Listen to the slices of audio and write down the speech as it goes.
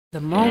The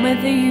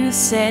moment that you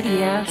said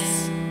yes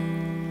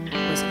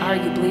was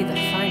arguably the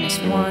finest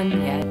one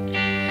yet.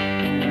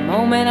 And the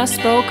moment I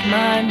spoke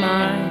my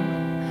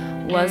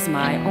mind was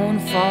my own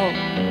fault.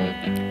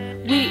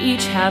 We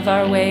each have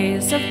our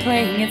ways of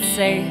playing it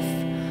safe,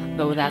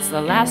 though that's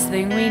the last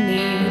thing we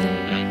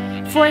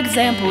need. For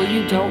example,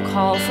 you don't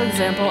call. For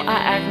example, I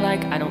act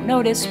like I don't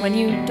notice when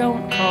you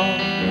don't call.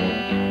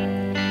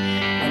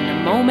 And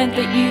the moment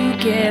that you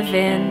give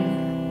in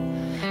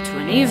to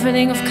an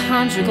evening of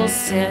conjugal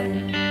sin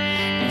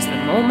is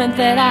the moment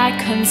that I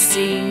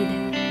concede,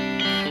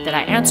 that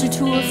I answer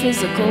to a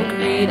physical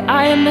greed.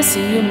 I am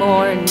missing you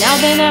more now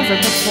than ever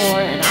before,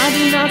 and I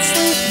do not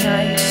sleep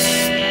nights.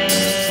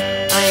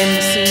 I am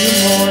missing you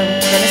more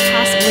than is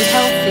possibly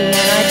healthy,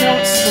 and I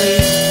don't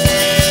sleep.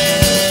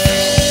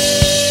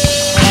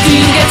 Do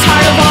you get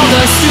tired of all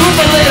the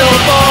stupid little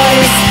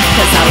boys?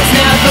 'Cause I was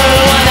never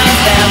one of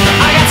them.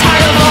 I got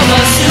tired of all the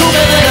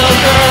stupid little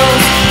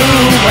girls who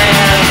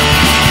wear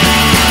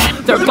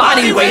their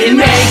body weight in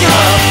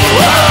makeup.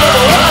 Whoa,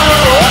 whoa,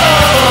 whoa,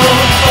 whoa,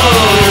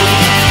 whoa.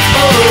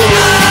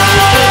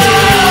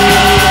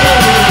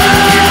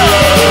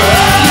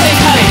 You've been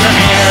cutting your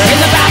hair in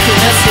the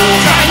bathroom at school,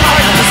 trying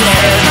hard not to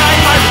stare,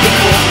 trying hard to be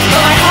cool.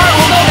 But my heart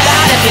will go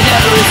bad if it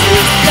never is you.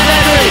 Then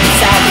I'd really be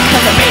sad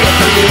because I made it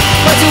for you.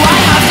 What do I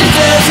have to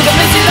do to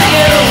convince you that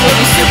you would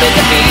be stupid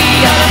to be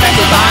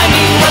unaffected by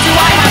me? What do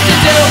I have to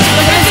do to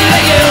convince you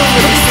that you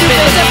would be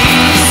stupid to be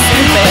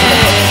stupid?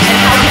 And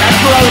how can I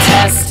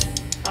protest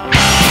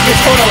your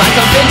total lack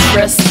of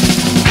interest?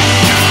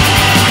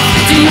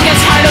 Do you get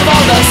tired of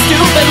all the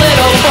stupid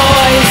little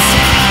boys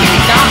who do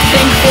not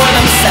think for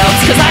themselves?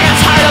 'Cause I got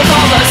tired of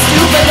all the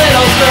stupid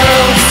little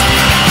girls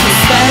who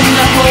spend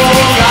their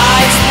whole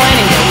lives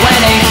planning their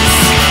weddings.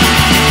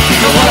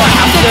 But what do I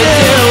have to do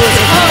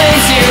to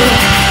convince you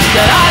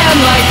that I am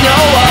like no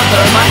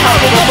other? My heart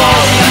will go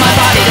bald and my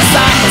body to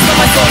silence, but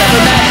my soul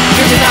never met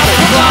your genetic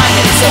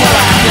blind. So what do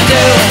I have to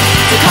do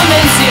to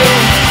convince you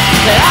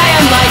that I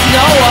am like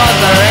no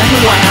other? And who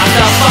do I have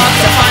to fuck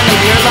to finally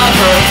be your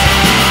lover?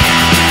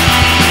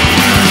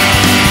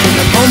 In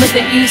the moment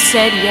that you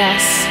said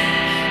yes,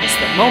 it's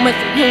the moment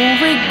that you'll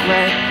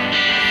regret.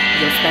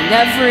 You'll spend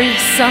every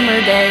summer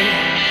day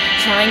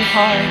trying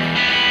hard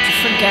to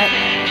forget.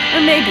 Or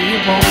maybe you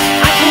won't,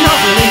 I cannot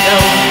really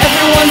know.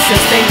 Everyone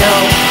says they know,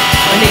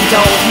 when they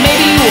don't.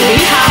 Maybe you will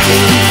be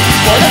happy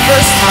for the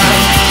first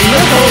time in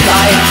your whole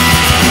life.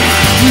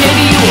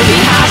 Maybe you will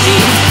be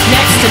happy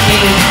next to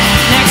me,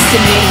 next to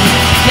me,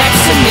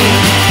 next to me.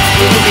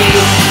 You will be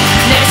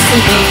next to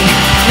me,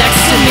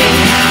 next to me,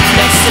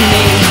 next to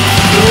me.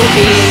 You will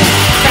be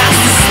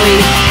fast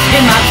asleep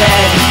in my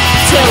bed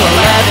till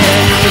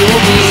 11. You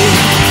will be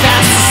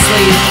fast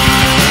asleep,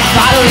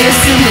 bodily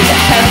assumed into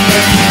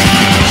heaven.